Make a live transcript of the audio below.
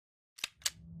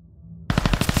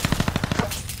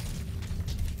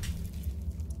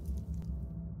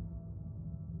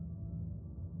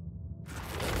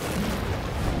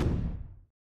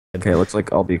Okay, it looks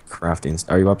like I'll be crafting.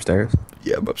 Are you upstairs?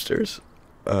 Yeah, I'm upstairs.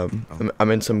 Oh. I'm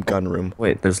in some gun room.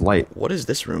 Wait, there's light. What is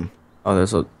this room? Oh,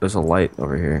 there's a light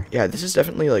over here. Yeah, this is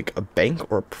definitely like a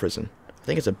bank or a prison. I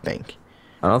think it's a bank.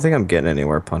 I don't think I'm getting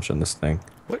anywhere punching this thing.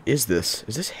 What is this?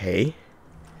 Is this hay?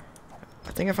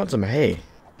 I think I found some hay.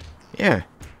 Yeah.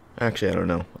 Actually, I don't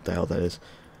know what the hell that is.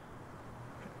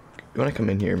 You want to come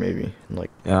in here, maybe? And like,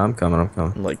 Yeah, I'm coming.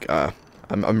 like,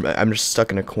 I'm just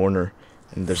stuck in a corner,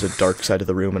 and there's a dark side of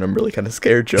the room, and I'm really kind of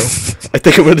scared, Joe. I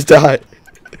think I'm gonna die.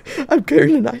 I'm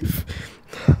carrying a knife.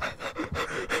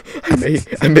 I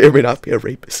may or may not be a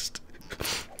rapist.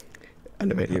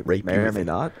 And I may not rape May you. or may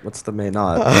not? What's the may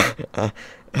not?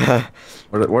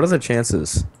 What are the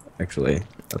chances, actually?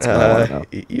 That's what I want to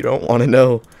know. You don't want to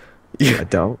know. I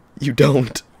don't? You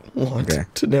don't want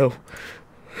to know.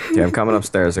 Okay, I'm coming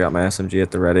upstairs. I got my SMG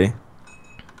at the ready.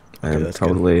 I'm that's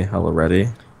totally hella ready.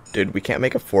 Dude, we can't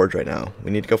make a forge right now.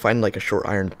 We need to go find like a short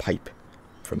iron pipe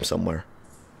from somewhere.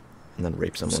 And then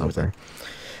rape someone with it.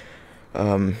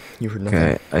 You heard nothing.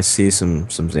 Okay, I see some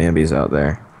zombies out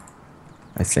there.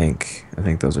 I think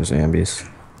those are zombies.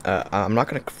 I'm not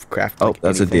gonna craft. Oh, Like,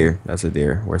 that's anything. a deer. That's a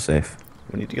deer. We're safe.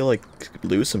 We need to go like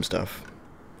lose some stuff,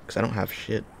 cause I don't have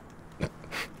shit.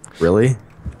 Really?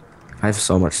 I have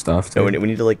so much stuff. Dude. No, we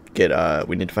need to like get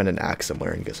we need to find an axe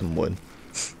somewhere and get some wood.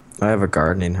 I have a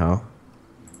gardening hoe.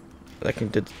 I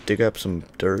can dig up some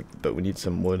dirt, but we need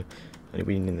some wood. And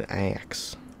we need an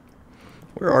axe.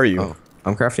 Where are you? Oh,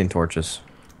 I'm crafting torches.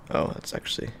 Oh, that's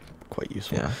actually quite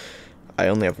useful. Yeah. I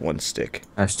only have one stick.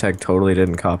 Hashtag totally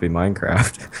didn't copy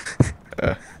Minecraft.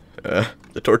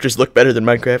 The torches look better than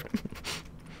Minecraft.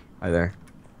 Hi there.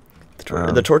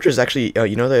 The torches actually,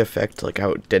 you know the effect, like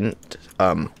how it didn't,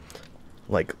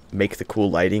 like make the cool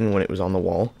lighting when it was on the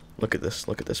wall. Look at this,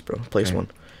 bro. Place Okay.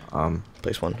 one.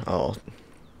 Place one. Oh.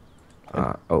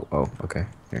 Okay.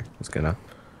 Here, let's get up.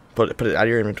 Put it out of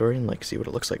your inventory and like see what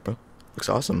it looks like, bro. Looks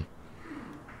awesome.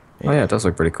 Oh yeah, it does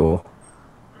look pretty cool.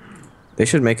 They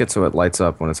should make it so it lights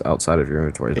up when it's outside of your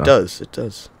inventory. It does. It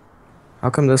does. How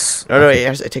come this? No,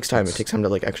 it takes time. It takes time to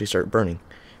like actually start burning.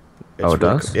 It's Oh, it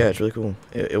really does? cool. Yeah, it's really cool.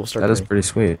 It will start. That is burning. pretty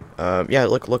sweet. Yeah,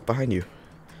 look behind you.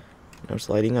 Now it's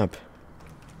lighting up.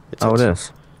 Oh, it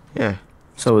is. Yeah.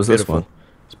 So is this one.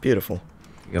 It's beautiful.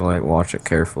 You gotta like watch it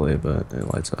carefully, but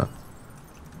it lights up.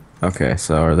 Okay,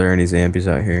 so are there any zombies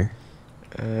out here?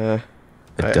 I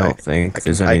don't think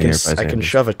there's any nearby zombies. I can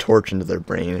shove a torch into their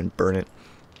brain and burn it.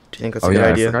 Do you think that's a Oh good yeah,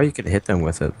 idea? I forgot you could hit them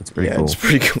with it. That's pretty Yeah, cool. it's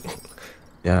pretty cool.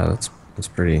 Yeah, that's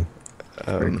pretty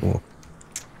cool.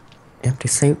 Empty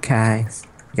suitcase.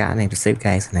 You got an empty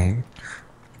suitcase in there.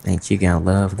 Ain't you gonna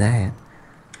love that?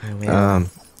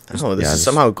 Oh, this is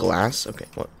somehow glass. Okay,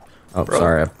 what? Oh, Bro.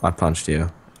 sorry, I punched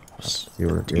you. You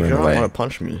were You in the don't way. want to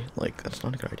punch me. Like that's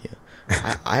not a good idea.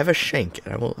 I have a shank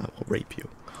and I will rape you.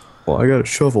 Well, I got a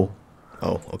shovel.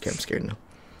 Oh, okay. I'm scared now.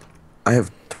 I have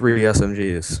 3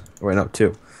 SMGs. Wait, no,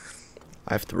 2.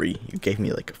 I have 3. You gave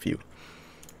me like a few.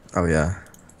 Oh yeah,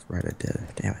 that's right. I did.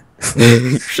 Damn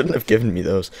it. You shouldn't have given me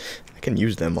those. I can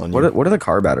use them on you. What do the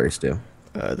car batteries do?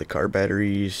 The car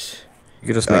batteries. You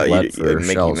could just make lead for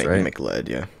shells, right? You make lead,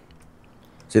 yeah.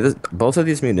 See, both of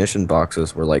these munition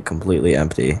boxes were like completely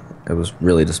empty. It was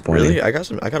really disappointing. Really? I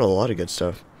got a lot of good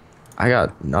stuff. I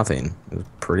got nothing. It was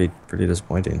pretty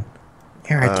disappointing.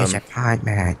 You're a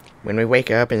disappointment. When we wake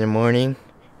up in the morning,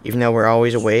 even though we're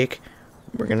always awake,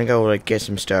 we're gonna go like get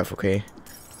some stuff, okay?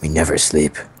 We never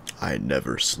sleep. I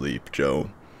never sleep, Joe.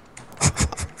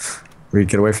 Reed,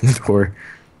 get away from the door.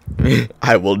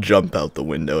 I will jump out the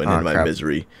window and Oh, in my crap.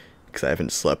 misery, because I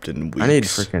haven't slept in weeks. I need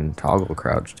freaking toggle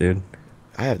crouch, dude.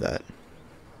 I have that.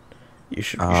 You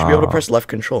should be able to press left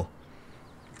control.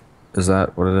 Is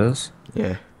that what it is?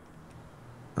 Yeah,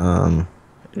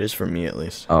 it is for me at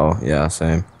least. Oh, yeah,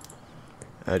 same.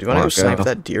 Do you want to go snipe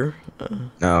that deer?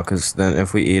 No, because then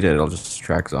if we eat it, it'll just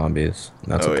attract zombies.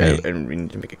 That's okay. Yeah, and we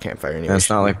need to make a campfire anyway. And it's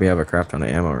not like we have a crap ton of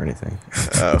ammo or anything.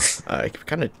 Oh, I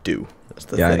kind of do. That's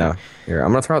the Yeah, thing. I know. Here,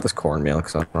 I'm gonna throw out this cornmeal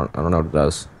because I don't know what it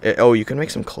does. Oh, you can make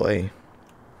some clay.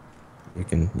 You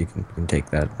can take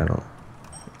that. I don't.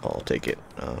 I'll take it.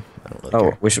 I don't really Oh,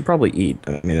 care. we should probably eat.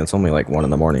 I mean, it's only like 1 in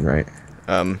the morning, right?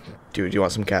 Do you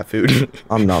want some cat food?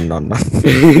 Nom.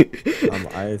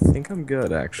 I think I'm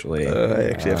good actually. I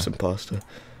actually have some pasta.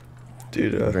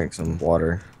 Dude, Drink some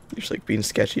water. you're just like being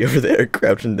sketchy over there,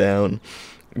 crouching down,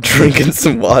 drinking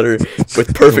some water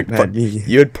with perfect. Bad me.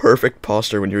 You had perfect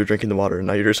posture when you were drinking the water, and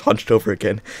now you're just hunched over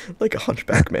again, like a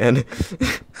hunchback man.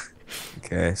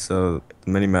 Okay, so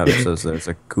the mini-map says there's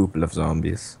a couple of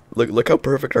zombies. Look how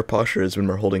perfect our posture is when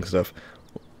we're holding stuff.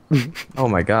 Oh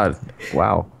my god!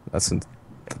 Wow, that's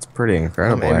pretty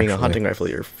incredible. I'm aiming actually. a hunting rifle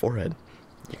at your forehead.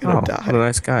 You're gonna Oh, die. what a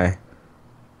nice guy.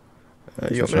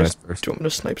 You want me to, do you want me to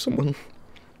snipe someone?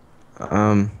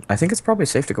 I think it's probably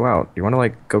safe to go out. You want to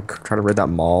like go try to raid that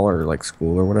mall or like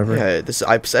school or whatever? Yeah,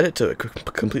 I've set it to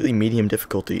completely medium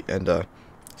difficulty, and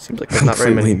seems like there's not very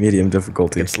Completely many. medium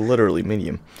difficulty. It's literally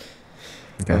medium.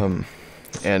 Okay.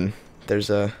 And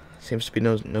there's seems to be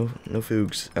no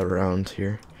foogs out around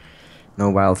here. No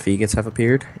wild faggots have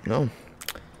appeared? No.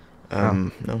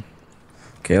 No.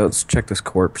 Okay, let's check this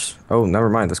corpse. Oh, never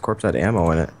mind. This corpse had ammo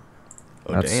in it.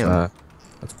 Oh, damn.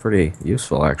 That's pretty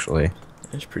useful, actually.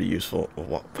 That's pretty useful.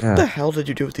 What Yeah. the hell did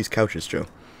you do with these couches, Joe?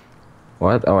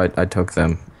 What? Oh, I took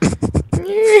them.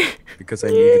 Because I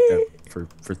needed them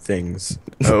for things.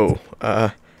 Oh,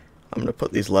 I'm gonna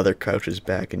put these leather couches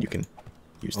back, and you can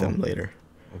use them later.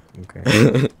 Okay.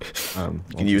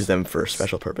 You can use them for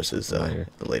special purposes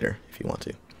later if you want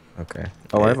to. Okay.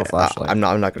 Oh, I have a flashlight. I'm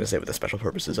not gonna say what the special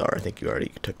purposes are. I think you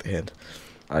already took the hint.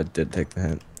 I did take the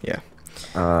hint. Yeah.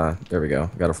 There we go.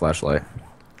 Got a flashlight.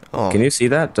 Oh. Can you see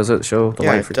that? Does it show the Yeah,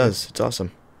 light it for you? does. It's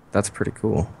awesome. That's pretty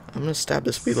cool. I'm gonna stab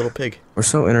this wee little pig. We're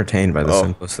so entertained by the Oh.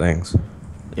 simplest things.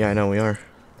 Yeah, I know we are.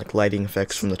 Like lighting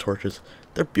effects from the torches.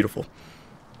 They're beautiful.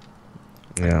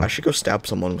 Yeah. I should go stab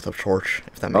someone with a torch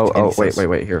if that makes any Oh, sense.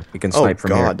 wait. Here. We can snipe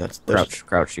from here. God, there's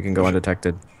Crouch. You can go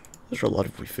undetected. a lot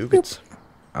of wee fugits.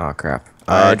 Oh, crap.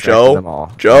 I attracted Joe, them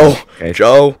all. Joe, Okay.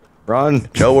 Joe, Run.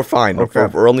 Joe, we're fine. Oh,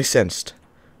 crap. We're only sensed.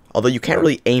 Although you can't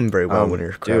really aim very well when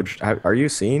you're Dude, crouched. are you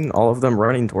seeing all of them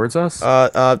running towards us?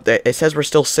 It says we're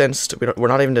still sensed. We're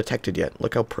not even detected yet.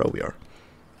 Look how pro we are.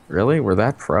 Really? We're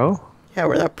that pro? Yeah,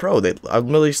 we're that pro. I'm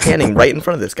literally standing right in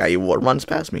front of this guy. He runs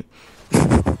past me.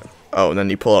 Oh, and then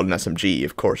you pull out an SMG.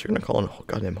 Of course, you're gonna call him a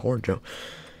goddamn horde, Joe.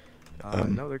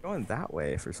 No, they're going that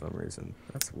way for some reason.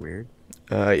 That's weird.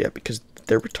 Yeah, because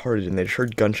they're retarded and they just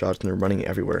heard gunshots and they're running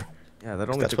everywhere. Yeah, that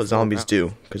only That's took what 4 zombies rounds.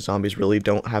 do. Because zombies really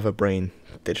don't have a brain.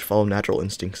 They just follow natural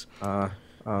instincts. And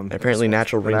apparently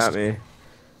natural Coming brains.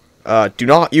 at me. Do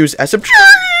not use SMG.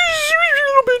 You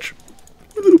little bitch.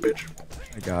 You little bitch.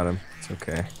 I got him. It's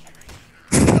okay.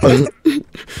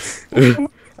 I'm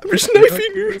just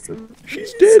knifing her.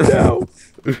 She's dead now.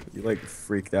 You like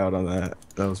freaked out on that.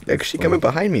 That was Like, she coming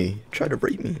behind me, tried to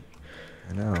rape me,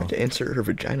 I know. tried to insert her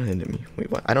vagina into me. Wait,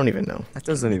 what? I don't even know. That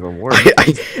doesn't even work.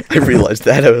 I realized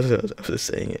that. I was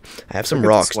saying it. I have some Look at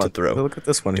rocks this to one. throw. Look at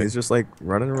this one. He's just like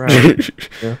running around.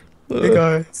 Yeah. Hey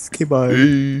guys. Keep on.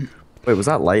 Hey. Wait, was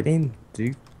that lightning? Do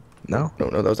you? No.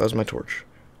 No, that was my torch.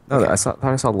 No, thought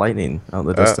I saw lightning out in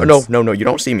the distance. No, you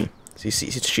don't see me.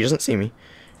 She doesn't see me.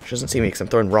 She doesn't see me because I'm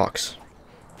throwing rocks.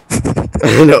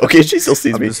 No, okay, she still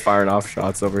sees I'm me. just firing off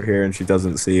shots over here, and she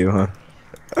doesn't see you, huh?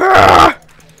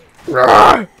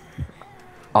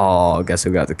 Oh, guess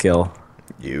who got the kill?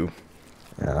 You.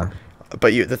 Yeah.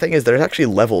 But the thing is, there's actually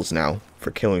levels now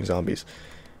for killing zombies.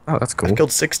 Oh, that's cool. I've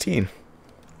killed 16.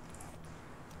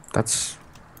 That's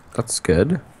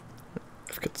good.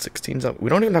 I've killed 16 zombies. We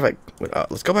don't even have a...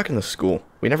 let's go back in the school.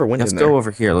 We never went Let's in there. go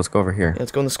over here. Let's go over here. Yeah,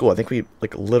 let's go in the school. I think we,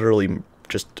 like, literally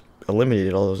just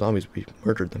eliminated all those zombies. We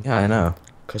murdered them. Yeah, I know.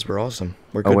 Because we're awesome.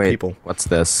 We're Oh good wait, people. what's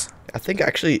this? I think,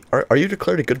 actually... Are you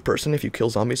declared a good person if you kill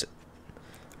zombies?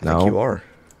 I think No. you are.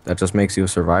 That just makes you a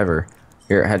survivor.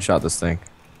 Here, headshot this thing.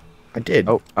 I did.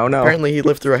 Oh no. Apparently he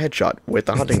lived through a headshot with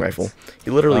the hunting rifle. He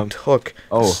literally took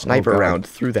a sniper God. round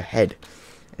through the head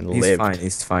and He's lived. fine.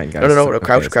 He's fine, guys. No, Okay,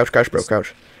 crouch, it's- crouch, bro,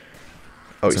 crouch.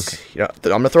 Oh, It's he's, yeah. I'm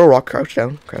gonna throw a rock. Crouch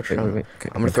down. Crouch Wait, down. wait. Okay,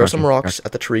 I'm gonna I'm throw some crouching, rocks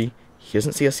at the tree. He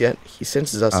doesn't see us yet. He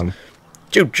senses us. Um,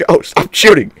 Dude, Joe, stop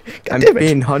shooting! God I'm damn it!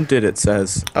 being hunted. It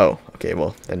says. Oh, okay.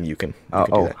 Well, then you can. You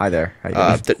can do that. Hi there. How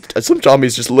you doing? Some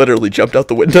zombies just literally jumped out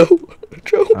the window.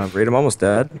 Joe. Reed, I'm almost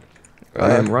dead.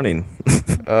 I am running.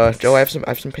 Joe, I have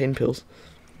some pain pills.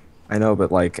 I know, but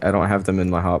like, I don't have them in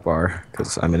my hotbar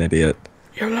because I'm an idiot.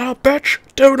 You little bitch!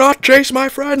 Do not chase my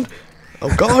friend!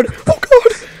 Oh god! Oh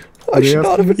god! I should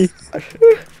not have been.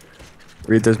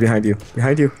 Reed, there's behind you.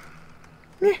 Behind you.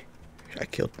 I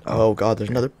killed. Oh god!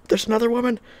 There's another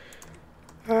woman.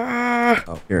 Ah!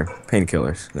 Oh, here,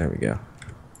 painkillers. There we go.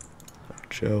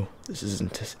 Joe, this is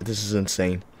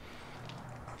insane.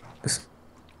 This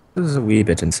is a wee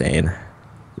bit insane.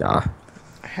 Yeah.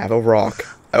 I have a rock.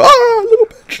 Ah, little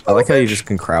bitch! I like how you just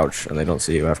can crouch and they don't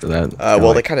see you after that.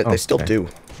 Well, they still do,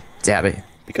 Dabby.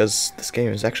 because this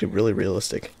game is actually really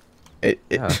realistic. It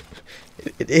Yeah.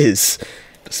 it is,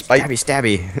 despite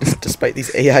despite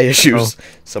these AI issues.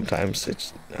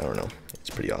 Sometimes I don't know. It's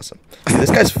pretty awesome. See,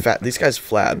 this guy's fat. These guys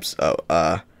flabs.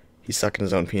 Oh, he's sucking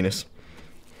his own penis.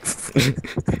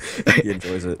 He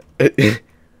enjoys it.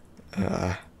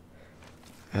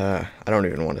 I don't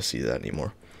even want to see that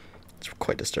anymore. It's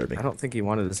quite disturbing. I don't think he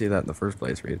wanted to see that in the first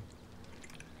place, Reed.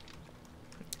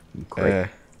 Quite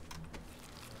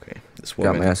This Got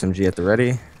woman. my SMG at the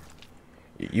ready.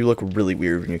 You look really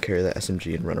weird when you carry that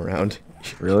SMG and run around.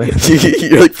 Really?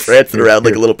 You're like prancing around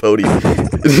like a little pony.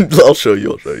 I'll show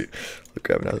you. Look,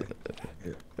 grab it out.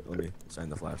 Here, let me shine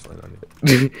the flashlight on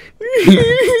you.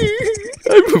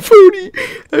 I'm a pony.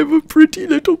 I'm a pretty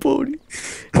little pony.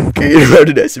 Carrying around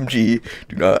an SMG.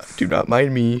 Do not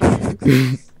mind me.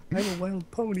 I'm a wild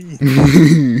pony.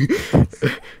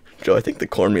 Joe, I think the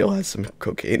cornmeal has some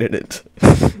cocaine in it.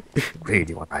 Reed,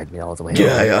 you want to ride me all the way?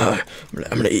 Yeah.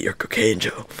 I'm gonna eat your cocaine,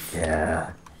 Joe.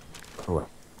 Yeah. Oh,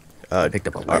 picked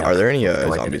up a Are lamp. there any Oh, I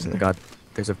did zombies it. in there? God,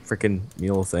 there's a freaking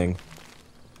mule thing.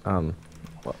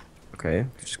 What? Okay, it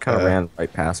just kind of ran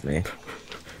right past me. I'm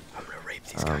gonna rape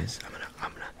these guys. I'm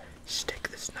gonna stick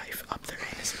this knife up their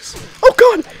anuses. Oh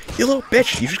God! You little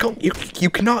bitch! You just go. You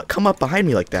cannot come up behind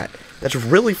me like that. That's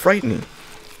really frightening.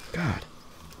 God,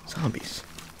 zombies.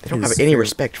 They don't have any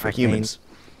respect for humans.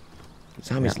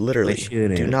 Zombies literally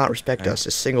do not respect us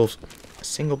a single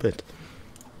bit.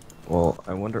 Well,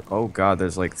 I wonder. Oh God,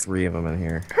 there's like 3 of them in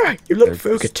here. Ah, you little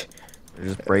They're faggot. They're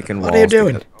just breaking walls. What are you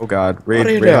doing? Oh God, Reed, What are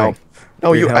you Reed, doing? help.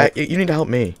 No, Reed, help. you need to help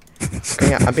me.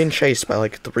 Okay, I'm being chased by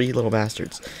like 3 little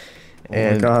bastards. Oh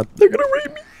my God. They're gonna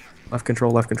rape me. Left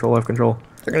control, left control, left control.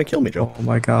 They're gonna kill me, Joe. Oh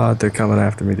my God, they're coming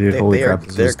after me, dude. Holy crap,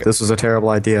 this was a terrible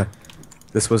idea.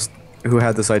 Who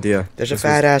had this idea? There's a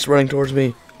fat ass running towards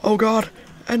me. Oh God,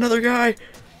 another guy.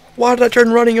 Why did I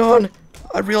turn running on?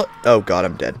 Oh God,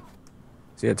 I'm dead.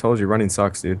 See, I told you, running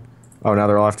sucks, dude. Oh, now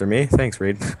they're all after me? Thanks,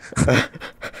 Reed.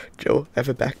 Joe, I have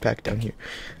a backpack down here.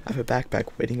 I have a backpack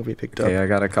waiting to be picked up. Okay, I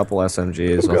got a couple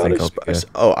SMGs. Oh, I God, think I'll be good.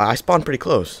 I spawned pretty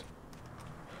close.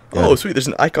 Good. Oh, sweet. There's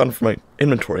an icon for my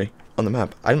inventory on the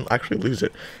map. I didn't actually lose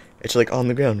it. It's like on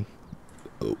the ground,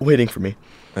 waiting for me.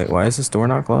 Wait, why is this door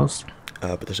not closed?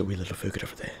 But there's a wee little fugit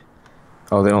over there.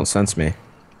 Oh, they don't sense me.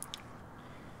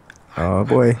 Oh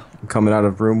boy, I'm coming out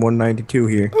of room 192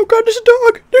 here. Oh God, there's a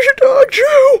dog. There's a dog,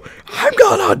 Joe. I'm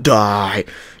gonna die.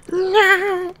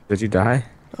 No. Did you die?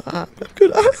 I'm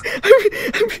good. I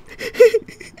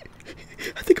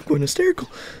think I'm going hysterical.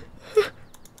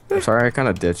 I'm sorry, I kind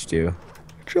of ditched you.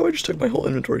 Joe, I just took my whole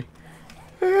inventory.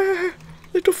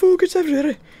 Little fugits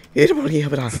everywhere.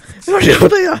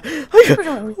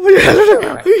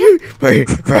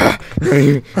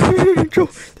 Joe,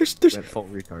 there's Went full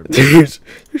retard. there's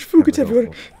fugits everywhere.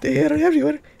 They are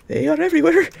everywhere. They are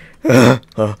everywhere.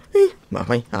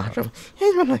 Right?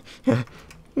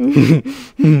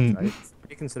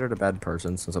 Be considered a bad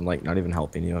person since I'm like not even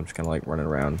helping you. I'm just kind of like running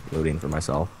around looting for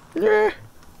myself. Yeah,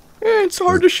 it's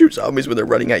hard to shoot zombies when they're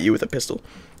running at you with a pistol.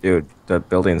 Dude, the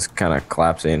building's kind of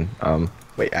collapsing.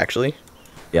 Wait, actually,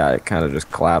 Yeah, it kind of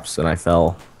just collapsed and I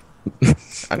fell.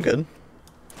 I'm good.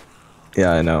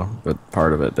 Yeah, I know, but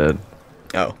part of it did.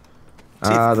 Oh.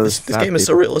 See, this game is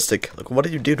so realistic. Like, what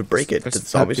did you do to break it? There's Did fat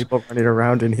zombies? people running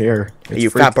around in here. You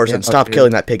It's fat freaking person, me stop out, dude.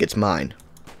 killing that pig. It's mine.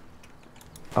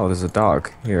 Oh, there's a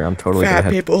dog. Here, I'm totally gonna Fat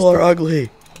head- people are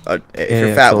ugly. If Yeah,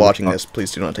 you're fat so- watching this,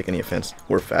 please do not take any offense.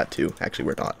 We're fat too. Actually,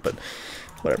 we're not, but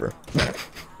whatever.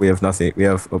 We have nothing. We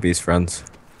have obese friends.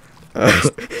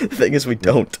 The thing is, we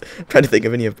don't. I'm trying to think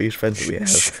of any obese friends that we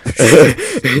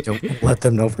have. Don't let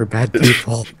them know we're bad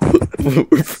people.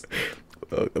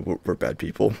 We're bad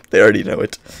people. They already know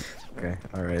it. Okay,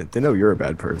 alright. They know you're a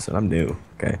bad person. I'm new.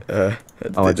 Okay. Oh,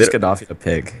 Oh, I just got off a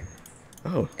pig.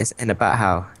 Oh. It's in about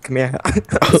how. Come here.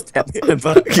 Stab me in the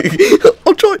butt.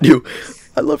 I'll join you.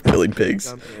 I love killing pigs.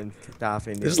 Jump in,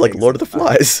 Gaddafi, This is like Lord of the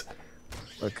Flies.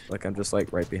 Look, I'm just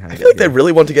like right behind I it feel like they here.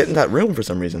 really want to get in that room for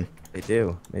some reason. They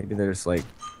do. Maybe there's like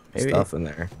Maybe. stuff in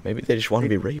there. Maybe they just want to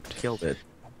be raped. Killed it.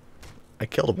 I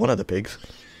killed one of the pigs.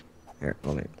 Here,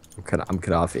 let me. I'm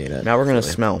Gaddafi in it. Now we're gonna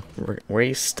actually. smell.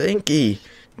 We stinky.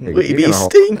 Hey, We you're be gonna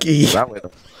hold- stinky. That way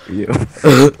for you.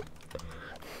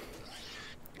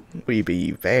 We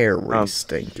be very Dude,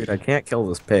 stinky. I can't kill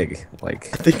this pig. Like,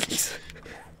 I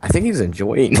think he's.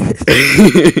 enjoying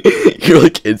it. You're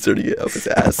like inserting it up his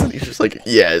ass, and he's just like,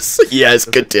 yes,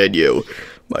 continue.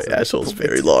 My asshole's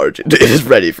very large. It is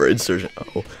ready for insertion.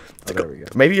 Oh, there we go.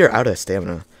 maybe you're out of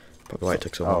stamina. Probably why it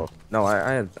took so long. Oh no,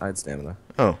 I had stamina.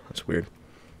 Oh, that's weird.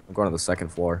 I'm going to the second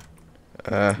floor.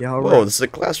 Yeah, alright. whoa, this is a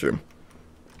classroom.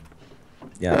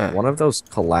 Yeah, one of those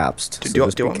collapsed. Do so you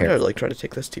just want be me to careful. like try to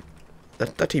take this?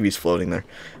 That TV's floating there.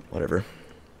 Whatever.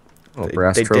 Oh,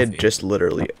 brass They trophy. did just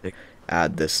literally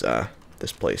add this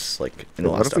this place like in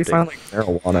the What last if we update. find like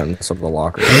marijuana in some of the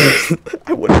lockers?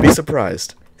 I wouldn't be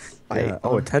surprised. Yeah.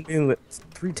 Oh, a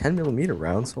 10mm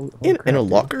rounds. Holy in crap, a dude.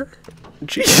 locker?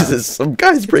 Jesus, some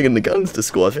guy's bringing the guns to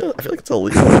school. I feel like it's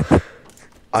illegal.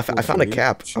 I found a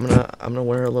cap. I'm gonna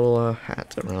wear a little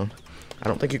hat around. I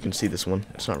don't think you can see this one.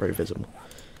 It's not very visible.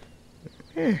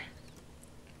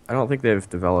 I I don't think they've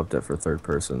developed it for third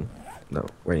person. No,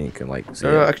 where you can like see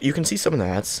No, it. you can see some of the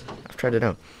hats. I've tried it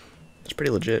out. It's pretty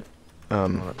legit. Oh,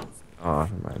 never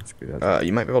mind. Screw that.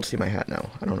 You might be able to see my hat now.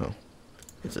 I don't know.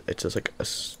 It's just like a.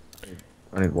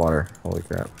 I need water. Holy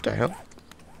crap. What the hell?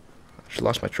 I just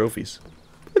lost my trophies.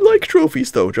 I like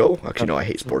trophies though, Joe. Actually, no, I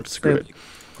hate sports. Screw it.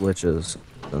 Glitches,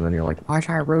 and then you're like, why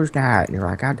should I roast that? And you're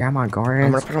like, God damn, I'm going.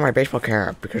 I'm gonna put on my baseball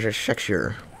cap because it's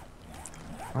sexier.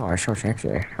 Oh, it's so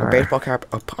sexy. My baseball cap.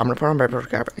 I'm gonna put on my baseball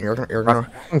cap, and you're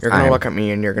gonna look at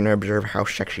me, and you're gonna observe how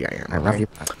sexy I am. I love you.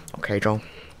 Okay, Joe.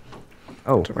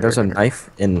 Oh, there's a knife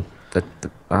in the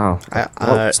oh.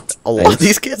 A lot of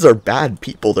these kids are bad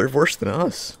people. They're worse than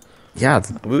us. Yeah.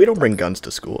 We don't bring guns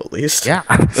to school, at least. Yeah.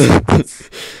 I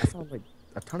found like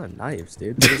a ton of knives,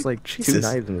 dude. There's like two Jesus.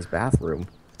 knives in this bathroom.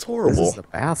 It's horrible. This is the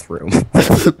bathroom.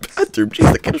 The bathroom.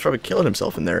 Jeez, the kid was probably killing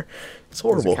himself in there. It's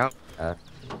horrible.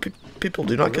 People,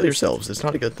 do not kill yourselves. It's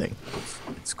not a good thing.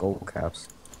 Skull caps.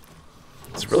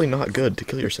 It's really not good to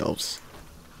kill yourselves.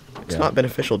 It's not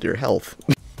beneficial to your health.